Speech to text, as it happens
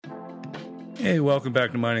Hey, welcome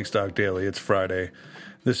back to Mining Stock Daily. It's Friday.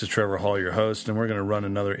 This is Trevor Hall, your host, and we're going to run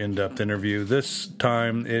another in-depth interview. This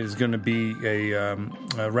time it is going to be a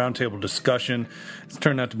roundtable discussion. It's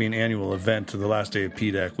turned out to be an annual event. To the last day of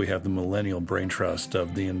PDAC, we have the Millennial Brain Trust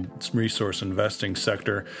of the resource investing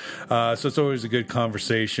sector. So it's always a good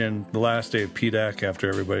conversation. The last day of PDAC, after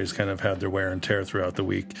everybody's kind of had their wear and tear throughout the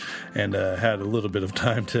week and had a little bit of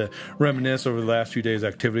time to reminisce over the last few days'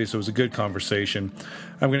 activities. So it was a good conversation.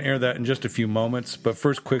 I'm going to air that in just a few moments. But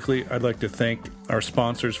first, quickly, I'd like to thank our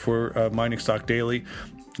sponsors for Mining Stock Daily.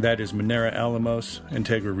 That is Minera Alamos,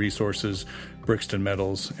 Integra Resources, Brixton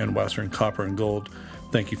Metals, and Western Copper and Gold.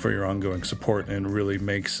 Thank you for your ongoing support, and really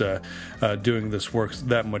makes doing this work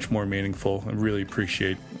that much more meaningful. I really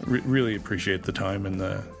appreciate the time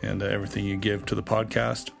and everything you give to the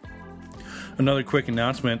podcast. Another quick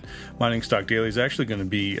announcement, Mining Stock Daily is actually going to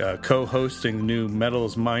be co-hosting the new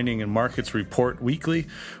Metals, Mining, and Markets Report weekly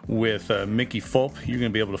with Mickey Fulp. You're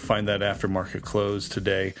going to be able to find that after market close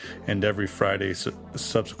today and every Friday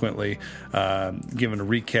subsequently, giving a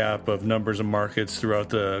recap of numbers and markets throughout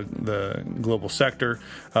the global sector.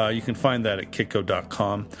 You can find that at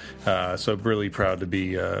kitco.com. So I'm really proud to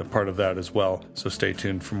be part of that as well. So stay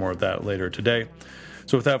tuned for more of that later today.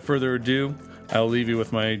 So without further ado, I'll leave you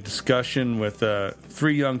with my discussion with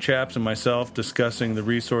three young chaps and myself discussing the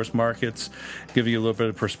resource markets, give you a little bit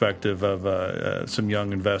of perspective of some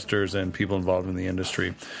young investors and people involved in the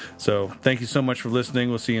industry. So thank you so much for listening.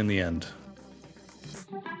 We'll see you in the end.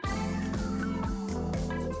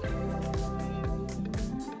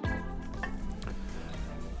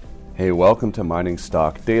 Hey, welcome to Mining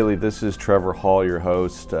Stock Daily. This is Trevor Hall, your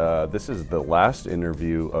host. This is the last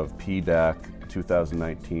interview of PDAC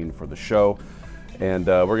 2019 for the show. And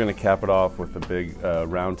we're going to cap it off with a big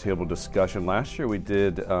roundtable discussion. Last year we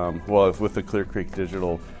did, with the Clear Creek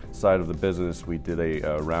Digital side of the business, we did a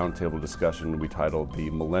roundtable discussion we titled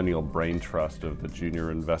The Millennial Brain Trust of the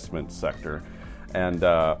Junior Investment Sector. And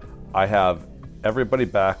I have everybody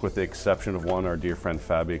back with the exception of one. Our dear friend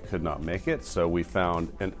Fabi could not make it, so we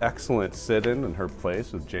found an excellent sit-in in her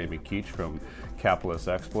place with Jamie Keach from Capitalist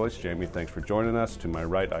Exploits. Jamie, thanks for joining us. To my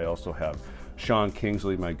right, I also have Sean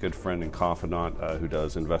Kingsley, my good friend and confidant, who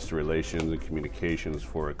does investor relations and communications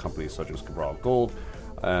for companies such as Cabral Gold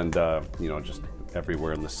and, just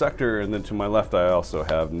everywhere in the sector. And then to my left, I also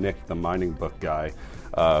have Nick, the mining book guy,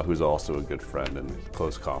 who's also a good friend and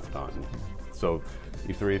close confidant. So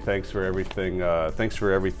you three, thanks for everything. Thanks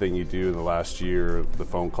for everything you do in the last year, the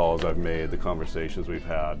phone calls I've made, the conversations we've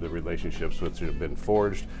had, the relationships which have been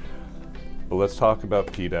forged. But let's talk about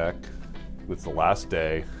PDAC. It's the last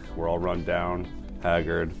day. We're all run down,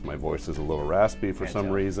 haggard. My voice is a little raspy for some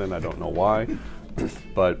reason. I don't know why.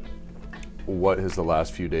 But what has the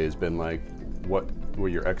last few days been like? What were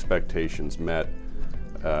your expectations met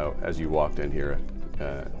as you walked in here?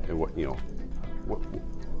 And what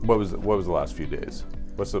was the last few days?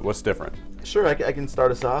 What's different? Sure, I can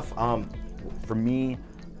start us off. For me,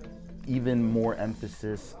 even more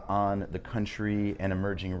emphasis on the country and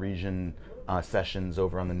emerging region sessions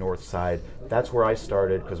over on the north side. That's where I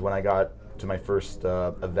started, because when I got to my first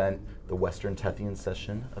event, the Western Tethian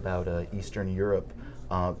session about Eastern Europe,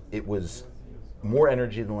 it was more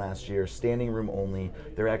energy than last year, standing room only.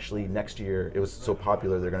 They're actually, next year, it was so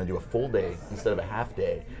popular, they're going to do a full day instead of a half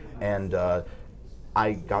day. And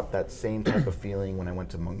I got that same type of feeling when I went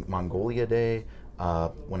to Mongolia Day,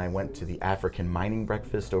 when I went to the African mining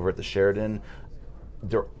breakfast over at the Sheraton.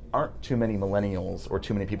 There aren't too many millennials or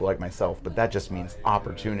too many people like myself, but that just means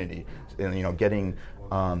opportunity. And, getting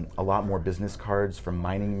a lot more business cards from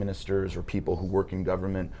mining ministers or people who work in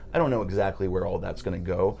government. I don't know exactly where all that's going to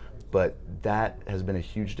go, but that has been a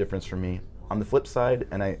huge difference for me. On the flip side,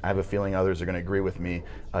 and I have a feeling others are going to agree with me,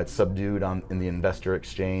 it's subdued in the investor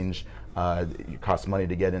exchange. It costs money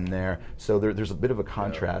to get in there. So there's a bit of a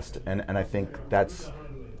contrast, and I think that's,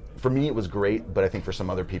 for me, it was great, but I think for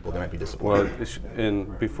some other people, they might be disappointed. Well,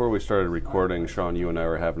 and before we started recording, Sean, you and I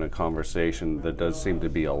were having a conversation. There does seem to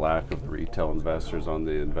be a lack of retail investors on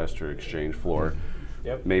the investor exchange floor.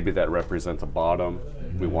 Yep. Maybe that represents a bottom.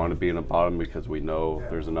 We want to be in a bottom because we know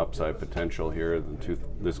there's an upside potential here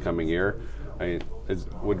this coming year.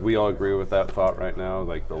 Would we all agree with that thought right now?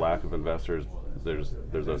 Like the lack of investors, there's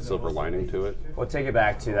a silver lining to it? We'll take it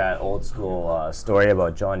back to that old school story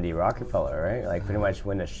about John D. Rockefeller, right? Like pretty much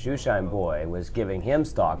when the shoeshine boy was giving him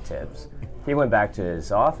stock tips, he went back to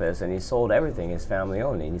his office and he sold everything his family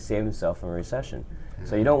owned and he saved himself from a recession.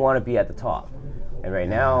 So you don't want to be at the top. And right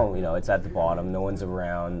now, it's at the bottom. No one's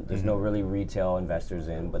around. There's no really retail investors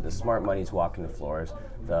in, but the smart money's walking the floors.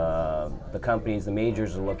 The companies, the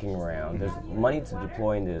majors are looking around. There's money to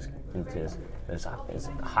deploy into this. it's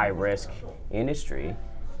a high risk industry,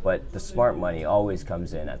 but the smart money always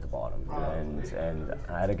comes in at the bottom, and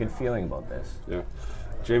I had a good feeling about this. Yeah.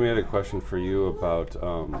 Jamie, I had a question for you about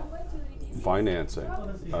financing.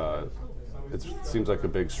 It seems like a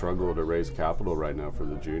big struggle to raise capital right now for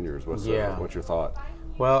the juniors. What's your thought?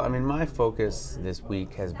 Well, I mean, my focus this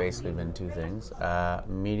week has basically been two things.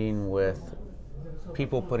 Meeting with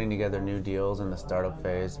people putting together new deals in the startup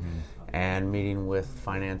phase, and meeting with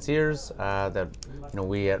financiers that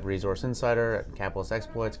we at Resource Insider, at Capitalist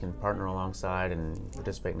Exploits can partner alongside and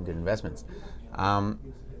participate in good investments.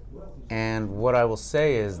 And what I will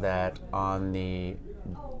say is that on the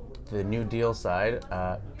new deal side,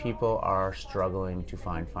 people are struggling to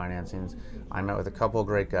find financings. I met with a couple of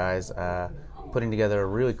great guys putting together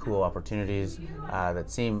really cool opportunities that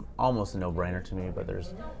seem almost a no-brainer to me, but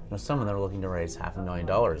there's some of them are looking to raise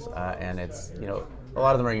 $500,000, and it's a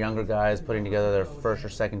lot of them are younger guys putting together their first or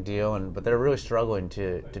second deal, but they're really struggling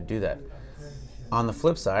to do that. On the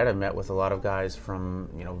flip side, I've met with a lot of guys from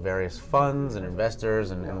various funds and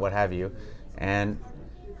investors and what have you, and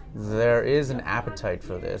there is an appetite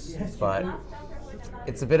for this, but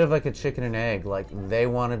it's a bit of like a chicken and egg. Like, they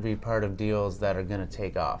want to be part of deals that are going to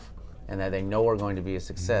take off and that they know are going to be a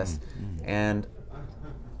success. And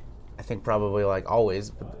I think probably like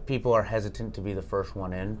always, people are hesitant to be the first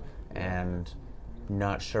one in and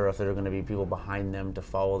not sure if there are going to be people behind them to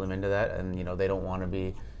follow them into that. And they don't want to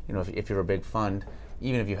be, if you're a big fund,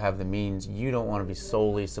 even if you have the means, you don't want to be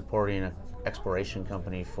solely supporting an exploration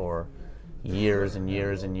company for years and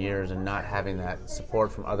years and years and not having that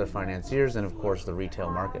support from other financiers and of course the retail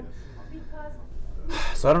market.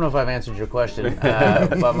 So I don't know if I've answered your question,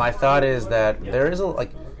 but my thought is that there is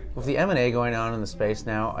with the M&A going on in the space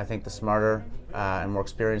now, I think the smarter and more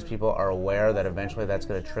experienced people are aware that eventually that's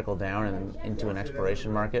going to trickle down into an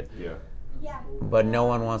exploration market. Yeah. But no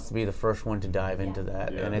one wants to be the first one to dive into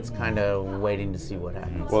that, and it's kind of waiting to see what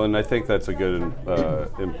happens. Well, and I think that's a good,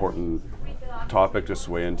 important topic to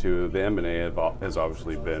sway into. The M&A has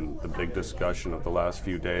obviously been the big discussion of the last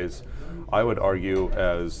few days. I would argue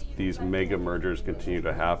as these mega mergers continue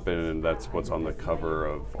to happen, and that's what's on the cover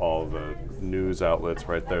of all the news outlets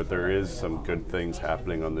right there, there is some good things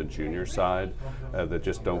happening on the junior side that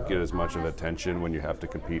just don't get as much of attention when you have to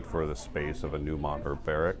compete for the space of a Newmont or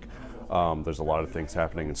Barrick. There's a lot of things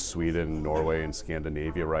happening in Sweden, Norway, and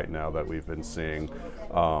Scandinavia right now that we've been seeing.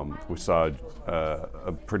 We saw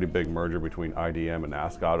a pretty big merger between IDM and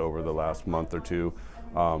Ascot over the last month or two.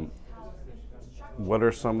 What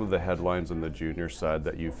are some of the headlines on the junior side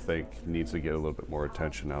that you think needs to get a little bit more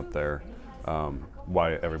attention out there?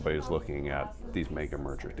 Why everybody's looking at these mega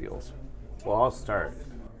merger deals? Well, I'll start.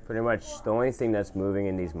 Pretty much the only thing that's moving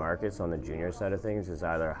in these markets on the junior side of things is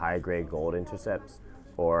either high-grade gold intercepts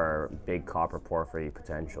or big copper porphyry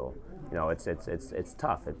potential. It's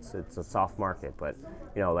tough. It's a soft market, but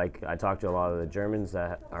like I talked to a lot of the Germans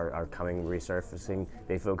that are coming resurfacing.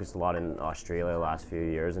 They focused a lot in Australia the last few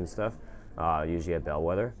years and stuff, usually at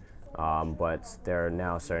Bellwether, but they're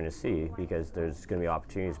now starting to see, because there's going to be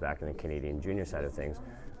opportunities back in the Canadian junior side of things.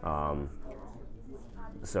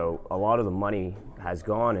 So a lot of the money has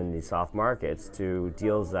gone in these soft markets to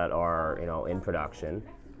deals that are in production,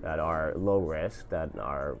 that are low risk, that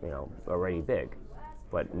are already big.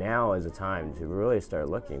 But now is the time to really start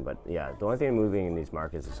looking. But yeah, the only thing moving in these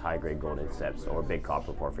markets is high-grade gold intercepts or big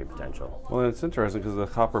copper porphyry potential. Well, it's interesting because the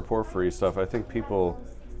copper porphyry stuff, I think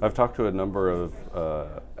I've talked to a number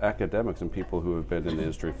of academics and people who have been in the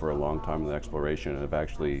industry for a long time in the exploration and have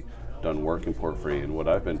actually done work in porphyry. And what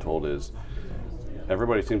I've been told is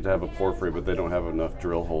everybody seems to have a porphyry, but they don't have enough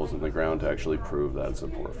drill holes in the ground to actually prove that it's a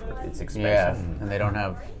porphyry. It's expensive. Yeah, and they don't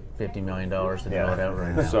have $50 million to drill it out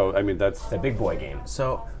right now. So, I mean, that's the big boy game.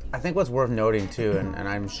 So I think what's worth noting too, and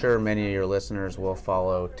I'm sure many of your listeners will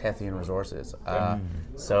follow Tethyan Resources.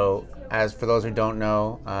 So, as for those who don't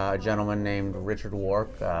know, a gentleman named Richard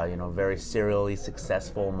Wark, very serially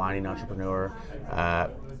successful mining entrepreneur,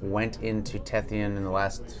 went into Tethyan in the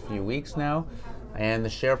last few weeks now, and the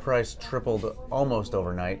share price tripled almost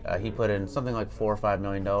overnight. He put in something like $4 or $5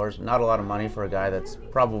 million. Not a lot of money for a guy that's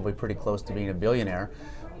probably pretty close to being a billionaire.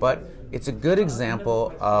 But it's a good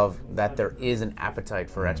example of that there is an appetite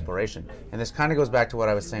for exploration. And this kind of goes back to what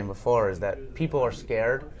I was saying before, is that people are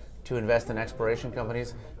scared to invest in exploration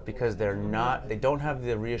companies because they don't have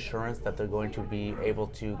the reassurance that they're going to be able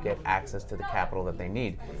to get access to the capital that they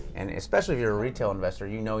need. And especially if you're a retail investor,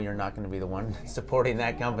 you're not going to be the one supporting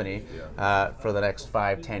that company for the next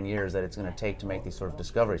 5-10 years that it's going to take to make these sort of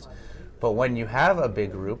discoveries. But when you have a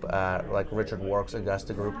big group, like Richard Wark's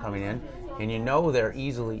Augusta Group coming in, and you know they're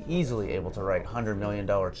easily able to write $100 million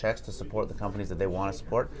checks to support the companies that they want to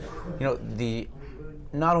support,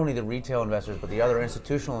 not only the retail investors, but the other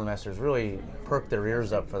institutional investors really perk their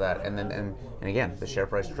ears up for that. And again, the share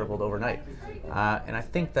price tripled overnight. And I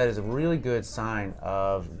think that is a really good sign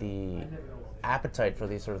of the appetite for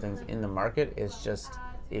these sort of things in the market. Is just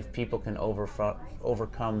if people can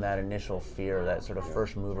overcome that initial fear, that sort of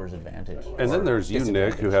first mover's advantage. And then there's you,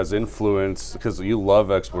 Nick, who has influence because you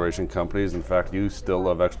love exploration companies. In fact, you still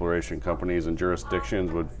love exploration companies in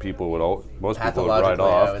jurisdictions most people would write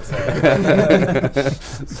off. I would say.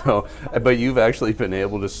 So, but you've actually been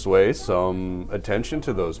able to sway some attention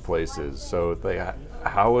to those places. So,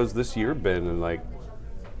 how has this year been in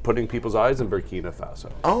putting people's eyes in Burkina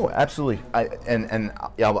Faso? Oh, absolutely.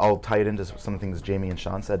 I'll tie it into some things Jamie and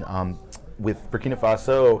Sean said. With Burkina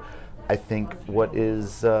Faso, I think what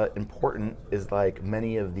is important is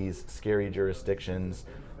many of these scary jurisdictions,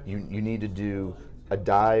 you need to do a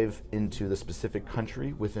dive into the specific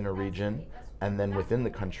country within a region, and then within the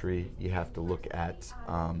country, you have to look at,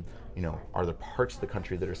 are there parts of the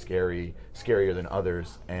country that are scarier than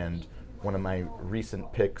others? And one of my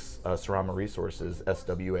recent picks, Sarama Resources,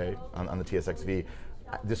 SWA, on the TSXV,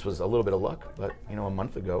 this was a little bit of luck, but a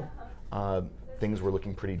month ago, things were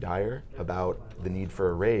looking pretty dire about the need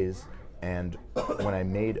for a raise. And when I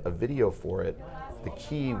made a video for it, the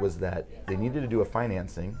key was that they needed to do a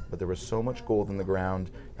financing, but there was so much gold in the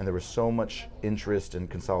ground and there was so much interest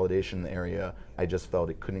and consolidation in the area, I just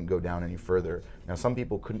felt it couldn't go down any further. Now, some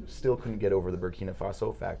people still couldn't get over the Burkina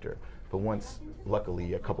Faso factor. But once,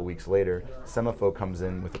 luckily, a couple weeks later, Semafo comes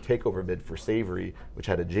in with a takeover bid for Savory, which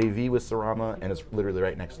had a JV with Sarama and is literally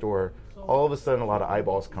right next door, all of a sudden a lot of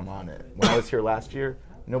eyeballs come on it. When I was here last year,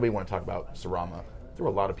 nobody wanted to talk about Sarama. There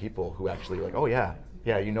were a lot of people who actually oh yeah,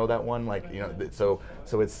 you know that one? So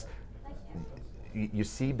it's, you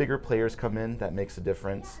see bigger players come in, that makes a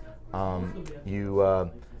difference.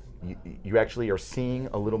 You actually are seeing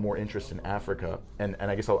a little more interest in Africa. And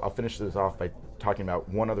I guess I'll finish this off by talking about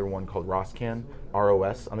one other one called Roscan,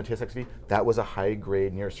 ROS, on the TSXV. That was a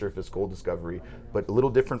high-grade near-surface gold discovery, but a little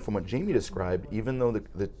different from what Jamie described. Even though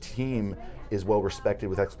the team is well-respected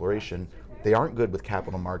with exploration, they aren't good with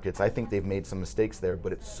capital markets. I think they've made some mistakes there,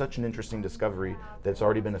 but it's such an interesting discovery that it's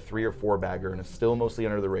already been a 3 or 4 bagger, and it's still mostly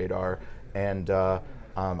under the radar. And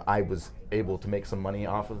I was able to make some money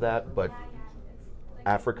off of that, but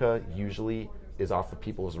Africa usually is off of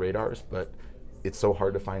people's radars, but it's so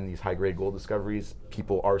hard to find these high-grade gold discoveries.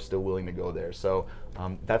 People are still willing to go there. So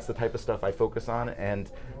that's the type of stuff I focus on,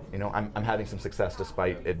 and I'm having some success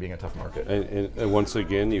despite it being a tough market. And once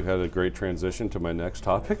again, you had a great transition to my next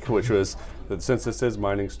topic, which was that since this is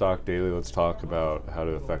Mining Stock Daily, let's talk about how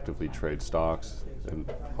to effectively trade stocks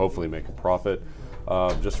and hopefully make a profit.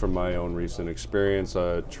 Just from my own recent experience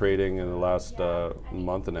trading in the last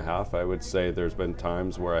month and a half, I would say there's been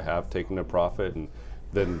times where I have taken a profit and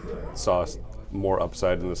then saw more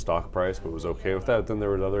upside in the stock price, but was okay with that. Then there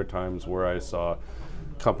were other times where I saw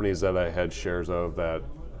companies that I had shares of that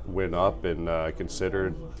went up and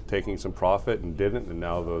considered taking some profit and didn't, and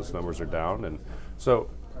now those numbers are down. And so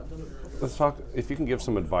let's talk, if you can give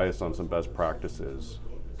some advice on some best practices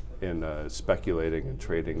in speculating and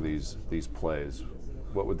trading these plays,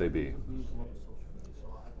 what would they be?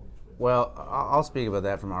 Well, I'll speak about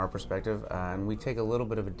that from our perspective, and we take a little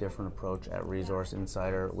bit of a different approach at Resource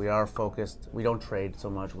Insider. We don't trade so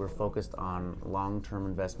much, we're focused on long-term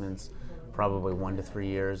investments, probably 1 to 3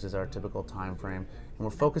 years is our typical time frame, and we're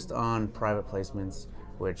focused on private placements,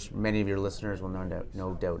 which many of your listeners will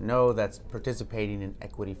no doubt know, that's participating in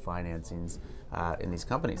equity financings in these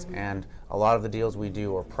companies. And a lot of the deals we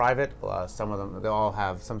do are private, some of them, they all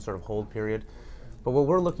have some sort of hold period. But what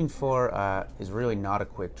we're looking for is really not a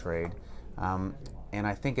quick trade. And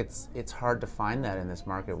I think it's hard to find that in this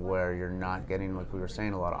market where you're not getting, like we were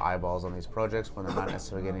saying, a lot of eyeballs on these projects when they're not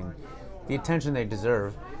necessarily getting the attention they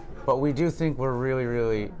deserve. But we do think we're really,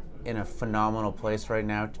 really in a phenomenal place right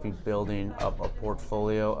now to be building up a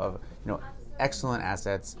portfolio of excellent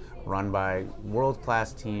assets run by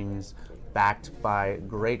world-class teams, backed by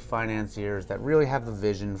great financiers that really have the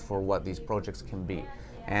vision for what these projects can be.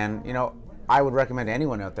 And I would recommend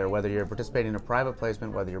anyone out there, whether you're participating in a private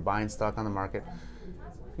placement, whether you're buying stock on the market,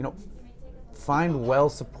 find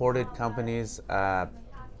well-supported companies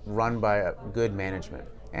run by a good management.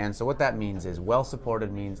 And so what that means is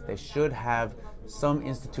well-supported means they should have some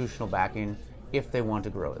institutional backing if they want to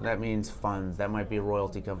grow. That means funds, that might be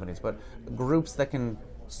royalty companies, but groups that can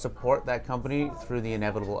support that company through the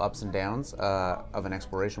inevitable ups and downs of an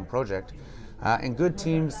exploration project. And good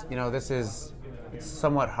teams, this is it's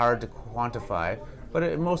somewhat hard to quantify, but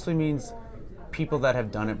it mostly means people that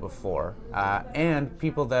have done it before, and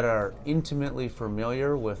people that are intimately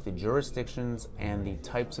familiar with the jurisdictions and the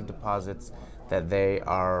types of deposits that they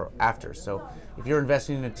are after. So if you're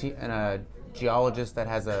investing in a geologist that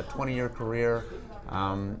has a 20-year career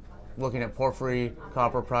looking at porphyry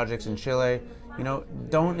copper projects in Chile,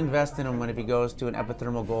 don't invest in him when if he goes to an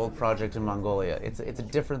epithermal gold project in Mongolia. It's a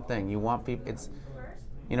different thing. You want people.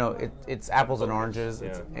 It's apples and oranges,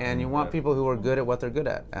 and you want people who are good at what they're good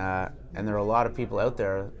at. And there are a lot of people out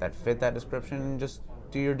there that fit that description. Just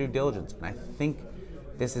do your due diligence. And I think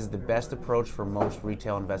this is the best approach for most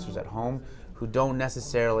retail investors at home who don't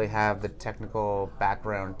necessarily have the technical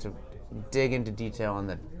background to dig into detail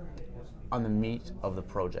on the meat of the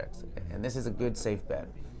projects. And this is a good, safe bet.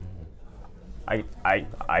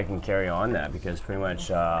 I can carry on that because pretty much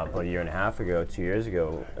about a year and a half ago, 2 years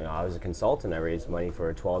ago, I was a consultant. I raised money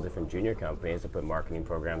for 12 different junior companies to put marketing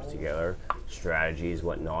programs together, strategies,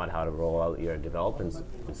 whatnot, how to roll out your developments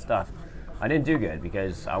and stuff. I didn't do good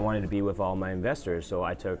because I wanted to be with all my investors, so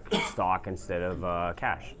I took stock instead of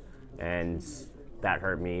cash. And that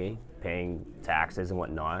hurt me, paying taxes and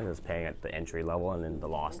whatnot. I was paying at the entry level and then the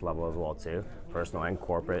loss level as well too, personal and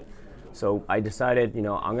corporate. So I decided,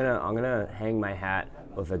 I'm gonna hang my hat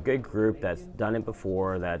with a good group that's done it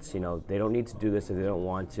before. That's they don't need to do this if they don't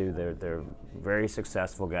want to. They're very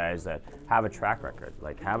successful guys that have a track record,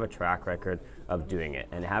 of doing it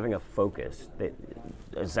and having a focus.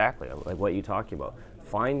 Exactly like what you talking about.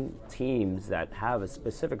 Find teams that have a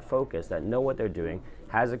specific focus, that know what they're doing,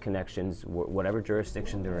 has the connections, whatever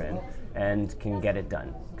jurisdiction they're in, and can get it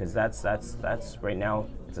done. Because that's right now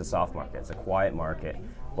it's a soft market, it's a quiet market.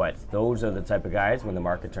 But those are the type of guys, when the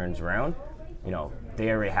market turns around, they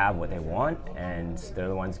already have what they want, and they're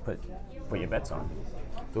the ones put your bets on.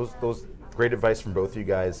 Those great advice from both of you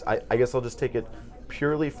guys. I guess I'll just take it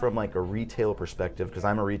purely from like a retail perspective, because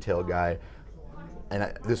I'm a retail guy,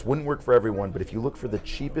 and this wouldn't work for everyone, but if you look for the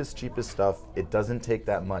cheapest stuff, it doesn't take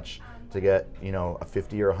that much to get a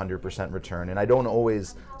 50 or 100% return. And I don't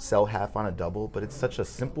always sell half on a double, but it's such a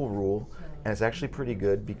simple rule, and it's actually pretty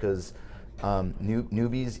good because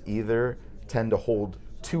newbies either tend to hold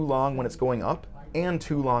too long when it's going up and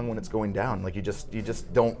too long when it's going down. Like you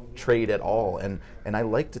just don't trade at all. And I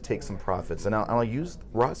like to take some profits. And I'll use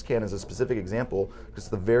Rosscan as a specific example because it's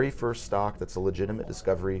the very first stock that's a legitimate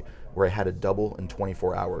discovery where I had a double in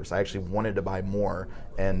 24 hours. I actually wanted to buy more,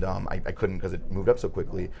 and I couldn't because it moved up so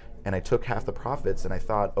quickly. And I took half the profits, and I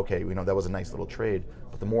thought, okay, that was a nice little trade.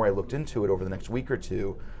 But the more I looked into it over the next week or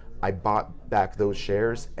two, I bought back those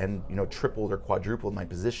shares and tripled or quadrupled my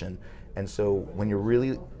position. And so when you're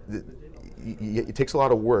really, it takes a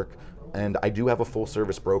lot of work. And I do have a full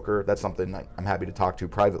service broker. That's something I'm happy to talk to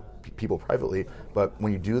people privately. But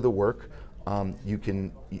when you do the work, you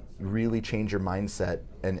can really change your mindset,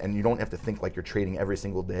 and you don't have to think like you're trading every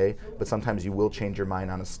single day. But sometimes you will change your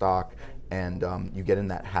mind on a stock, and you get in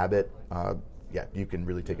that habit. You can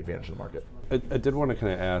really take advantage of the market. I did want to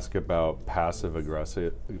kind of ask about passive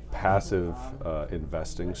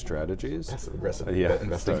investing strategies. Passive aggressive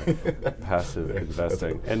investing. Passive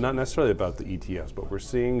investing. And not necessarily about the ETFs, but we're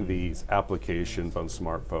seeing these applications on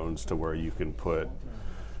smartphones to where you can put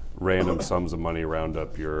random sums of money, round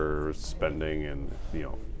up your spending, and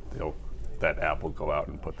that app will go out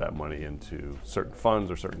and put that money into certain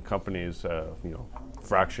funds or certain companies,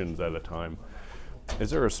 fractions at a time.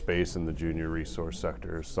 Is there a space in the junior resource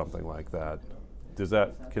sector or something like that?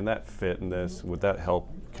 Can that fit in this? Would that help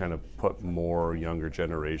kind of put more younger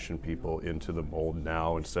generation people into the mold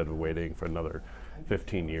now instead of waiting for another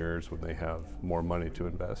 15 years when they have more money to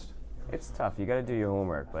invest? It's tough. You got to do your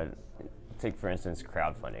homework, but take for instance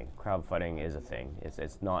crowdfunding. Crowdfunding is a thing.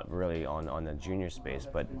 It's not really on the junior space,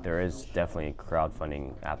 but there is definitely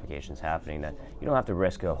crowdfunding applications happening that you don't have to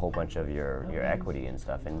risk a whole bunch of your equity and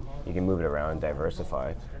stuff, and you can move it around and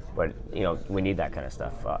diversify. But we need that kind of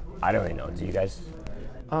stuff. I don't really know. Do you guys?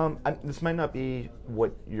 This might not be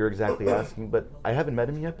what you're exactly asking, but I haven't met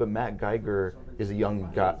him yet. But Matt Geiger is a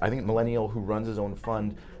young guy, I think millennial, who runs his own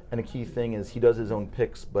fund. And a key thing is he does his own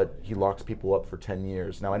picks, but he locks people up for 10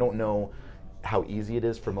 years. Now, I don't know how easy it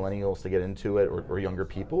is for millennials to get into it, or younger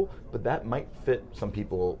people, but that might fit some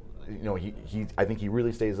people. I think he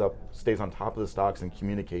really stays on top of the stocks and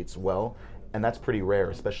communicates well, and that's pretty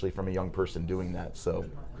rare, especially from a young person doing that. So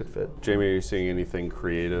could fit. Jamie, are you seeing anything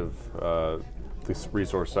creative this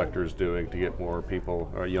resource sector is doing to get more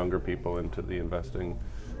people or younger people into the investing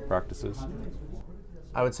practices?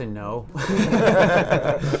 I would say no.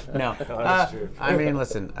 No. I mean,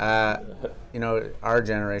 listen, our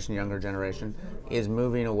generation, younger generation, is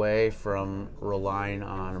moving away from relying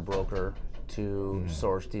on a broker to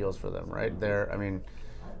source deals for them, right?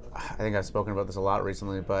 I think I've spoken about this a lot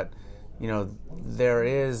recently, but there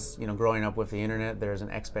is, growing up with the internet, there's an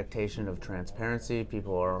expectation of transparency.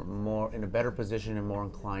 People are more in a better position and more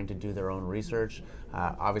inclined to do their own research.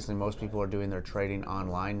 Obviously, most people are doing their trading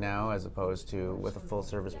online now as opposed to with a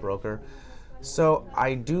full-service broker. So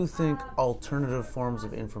I do think alternative forms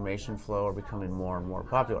of information flow are becoming more and more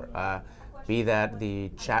popular. Be that the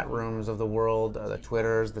chat rooms of the world, the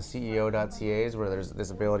Twitters, the CEO.cas, where there's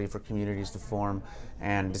this ability for communities to form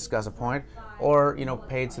and discuss a point, or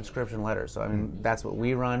paid subscription letters. So that's what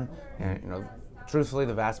we run. And truthfully,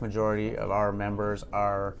 the vast majority of our members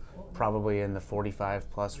are probably in the 45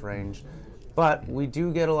 plus range. But we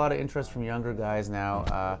do get a lot of interest from younger guys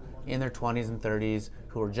now in their 20s and 30s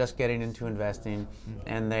who are just getting into investing,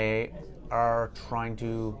 and they are trying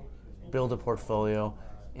to build a portfolio.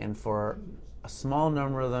 And for a small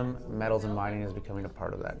number of them, metals and mining is becoming a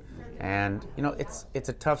part of that. And it's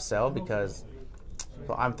a tough sell because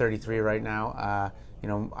I'm 33 right now.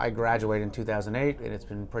 I graduated in 2008, and it's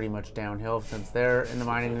been pretty much downhill since there in the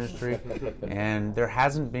mining industry. And there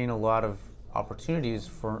hasn't been a lot of opportunities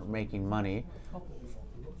for making money,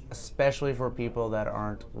 especially for people that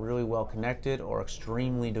aren't really well connected or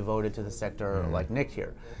extremely devoted to the sector like Nick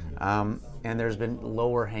here. And there's been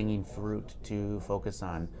lower hanging fruit to focus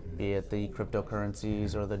on, be it the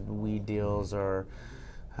cryptocurrencies or the weed deals or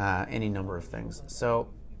any number of things. So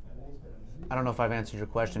I don't know if I've answered your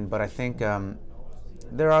question, but I think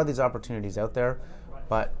there are these opportunities out there,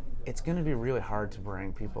 but it's going to be really hard to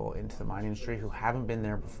bring people into the mining industry who haven't been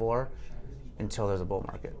there before until there's a bull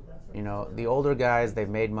market. The older guys, they've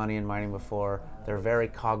made money in mining before. They're very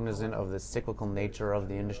cognizant of the cyclical nature of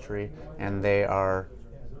the industry, and they are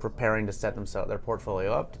preparing to set their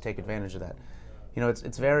portfolio up to take advantage of that.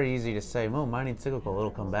 It's very easy to say, "Oh, mining's cyclical, it'll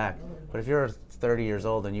come back." But if you're 30 years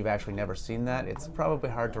old and you've actually never seen that, it's probably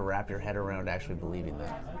hard to wrap your head around actually believing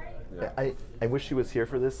that. I wish she was here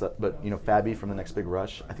for this, but Fabi from The Next Big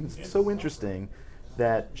Rush, I think it's so interesting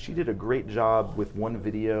that she did a great job with one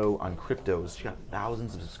video on cryptos. She got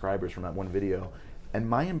thousands of subscribers from that one video. And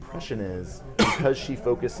my impression is, because she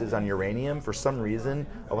focuses on uranium, for some reason,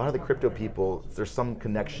 a lot of the crypto people, there's some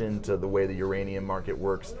connection to the way the uranium market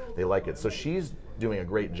works. They like it. So she's doing a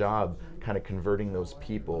great job kind of converting those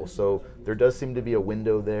people. So there does seem to be a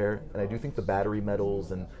window there. And I do think the battery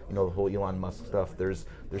metals and the whole Elon Musk stuff, there's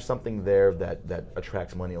something there that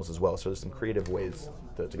attracts millennials as well. So there's some creative ways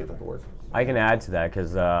to get them to work. I can add to that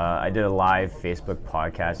because I did a live Facebook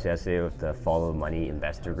podcast yesterday with the Follow Money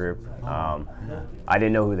Investor Group. I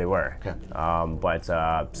didn't know who they were, but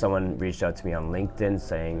someone reached out to me on LinkedIn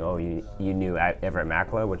saying, "Oh, you knew Everett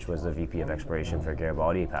Makla, which was the VP of Exploration for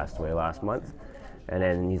Garibaldi. He passed away last month." And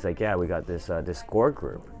then he's like, "Yeah, we got this Discord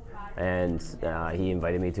group." And he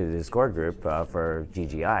invited me to the Discord group for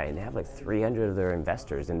GGI, and they have like 300 of their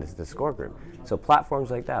investors in this Discord group. So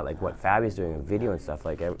platforms like that, like what Fabi's doing in video and stuff,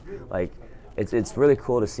 like it's really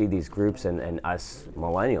cool to see these groups and us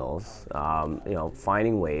millennials,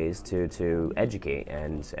 finding ways to educate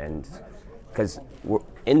and because we're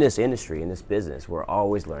in this industry, in this business, we're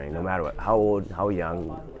always learning, no matter how old, how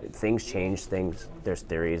young. Things change. There's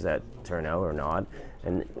theories that turn out or not.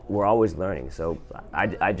 And we're always learning. So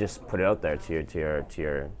I just put it out there to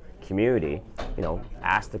your community.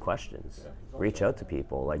 Ask the questions, reach out to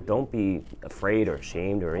people. Like, don't be afraid or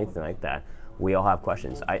ashamed or anything like that. We all have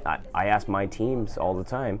questions. I ask my teams all the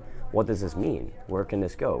time, what does this mean? Where can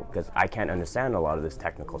this go? Because I can't understand a lot of this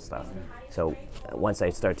technical stuff. So once I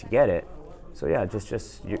start to get it, so yeah,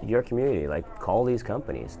 just your community. Like, call these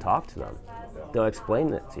companies, talk to them. They'll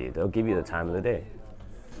explain it to you. They'll give you the time of the day.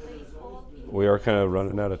 We are kind of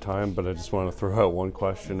running out of time, but I just want to throw out one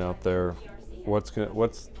question out there.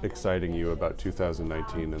 What's exciting you about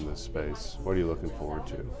 2019 in this space? What are you looking forward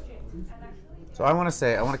to? So I want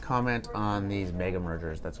to comment on these mega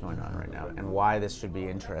mergers that's going on right now and why this should be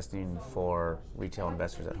interesting for retail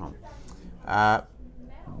investors at home.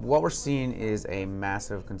 What we're seeing is a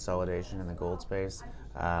massive consolidation in the gold space.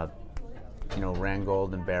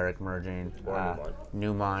 Randgold and Barrick merging,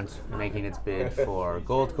 Newmont making its bid for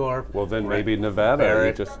Goldcorp. Well, then maybe Nevada.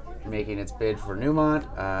 Barrick making its bid for Newmont.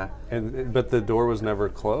 But the door was never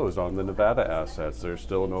closed on the Nevada assets. There's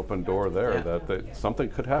still an open door there that something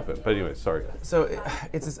could happen. But anyway, sorry. So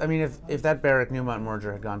if that Barrick Newmont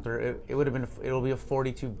merger had gone through, it'll be a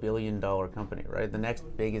 $42 billion company, right? The next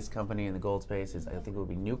biggest company in the gold space I think it would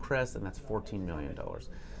be Newcrest, and that's $14 million.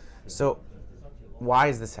 So why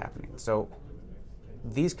is this happening? So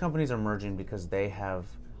these companies are merging because they have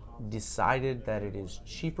decided that it is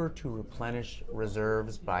cheaper to replenish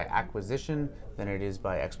reserves by acquisition than it is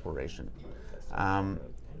by exploration.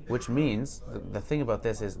 which means the thing about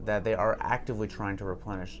this is that they are actively trying to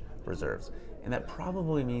replenish reserves. And that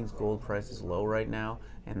probably means gold price is low right now,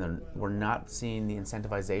 and we're not seeing the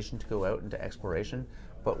incentivization to go out into exploration.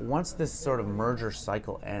 But once this sort of merger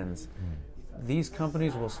cycle ends, these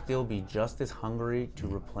companies will still be just as hungry to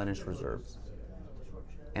replenish reserves.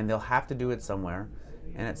 And they'll have to do it somewhere.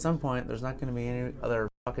 And at some point, there's not going to be any other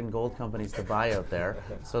fucking gold companies to buy out there.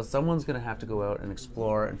 So someone's going to have to go out and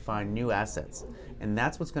explore and find new assets. And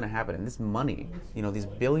that's what's going to happen. And this money, these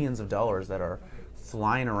billions of dollars that are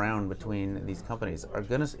flying around between these companies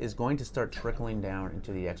is going to start trickling down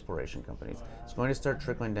into the exploration companies. It's going to start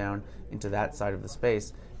trickling down into that side of the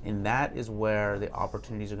space, and that is where the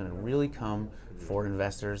opportunities are going to really come for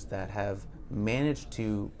investors that have managed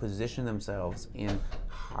to position themselves in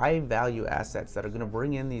high value assets that are going to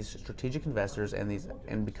bring in these strategic investors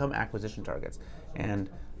and become acquisition targets. And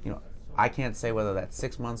I can't say whether that's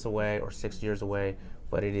 6 months away or 6 years away,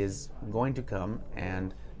 but it is going to come,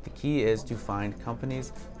 and the key is to find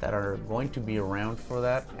companies that are going to be around for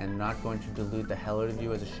that and not going to dilute the hell out of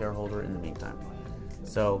you as a shareholder in the meantime.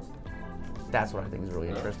 So that's what I think is really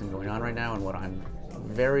interesting going on right now, and what I'm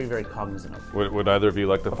very, very cognizant of. Would either of you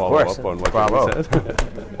like to follow up on what you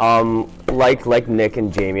said? Like Nick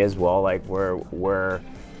and Jamie as well. Like we're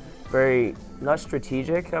very not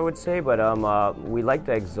strategic, I would say, but we like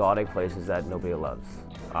the exotic places that nobody loves.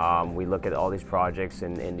 We look at all these projects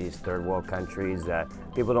in these third world countries that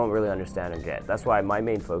people don't really understand and get. That's why my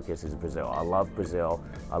main focus is Brazil. I love Brazil.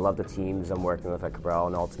 I love the teams I'm working with at Cabral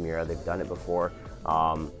and Altamira. They've done it before.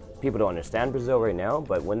 People don't understand Brazil right now,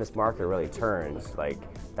 but when this market really turns, like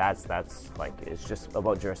that's like, it's just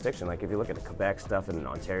about jurisdiction. Like if you look at the Quebec stuff and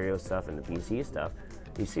Ontario stuff and the BC stuff,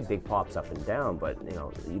 you see big pops up and down, but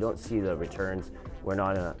you don't see the returns. We're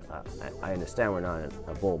not in I understand we're not in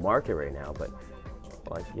a bull market right now, but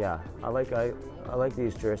I like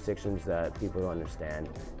these jurisdictions that people don't understand,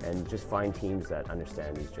 and just find teams that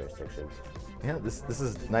understand these jurisdictions. Yeah, this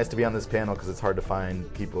is nice to be on this panel because it's hard to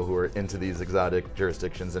find people who are into these exotic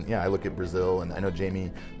jurisdictions. And yeah, I look at Brazil, and I know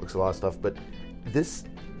Jamie looks at a lot of stuff, but this,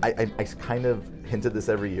 I kind of hinted this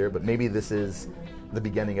every year, but maybe this is the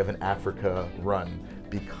beginning of an Africa run,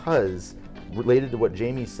 because related to what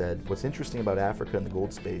Jamie said, what's interesting about Africa in the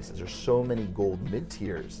gold space is there's so many gold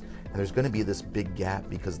mid-tiers, and there's going to be this big gap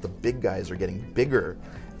because the big guys are getting bigger,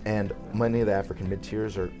 and many of the African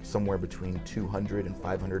mid-tiers are somewhere between 200 and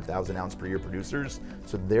 500,000 ounce per year producers,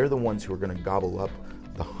 so they're the ones who are going to gobble up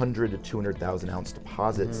the 100 to 200,000 ounce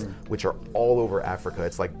deposits, which are all over Africa.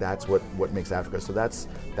 It's like that's what makes Africa. So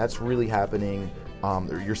that's really happening.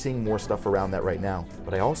 You're seeing more stuff around that right now.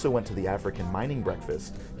 But I also went to the African mining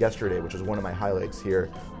breakfast yesterday, which was one of my highlights here.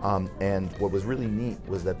 And what was really neat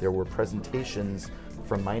was that there were presentations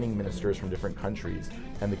from mining ministers from different countries.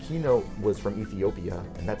 And the keynote was from Ethiopia,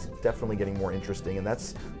 and that's definitely getting more interesting, and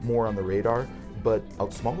that's more on the radar. But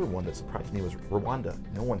a smaller one that surprised me was Rwanda.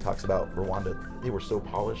 No one talks about Rwanda. They were so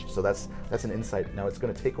polished, so that's an insight. Now it's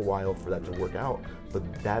going to take a while for that to work out, but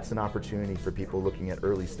that's an opportunity for people looking at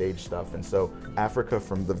early stage stuff. And so Africa,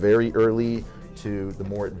 from the very early to the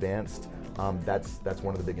more advanced, that's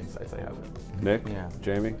one of the big insights I have. Nick,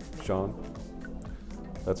 Jamie, Sean,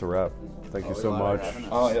 that's a wrap. Thank you so much.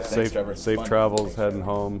 Thanks, Trevor. Safe travels heading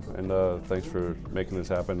home, and thanks for making this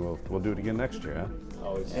happen. We'll do it again next year, huh?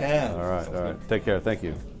 Always. Yeah. All right. Take care. Thank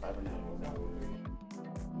you.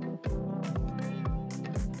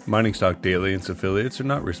 Mining Stock Daily and its affiliates are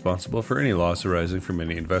not responsible for any loss arising from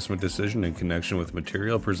any investment decision in connection with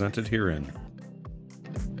material presented herein.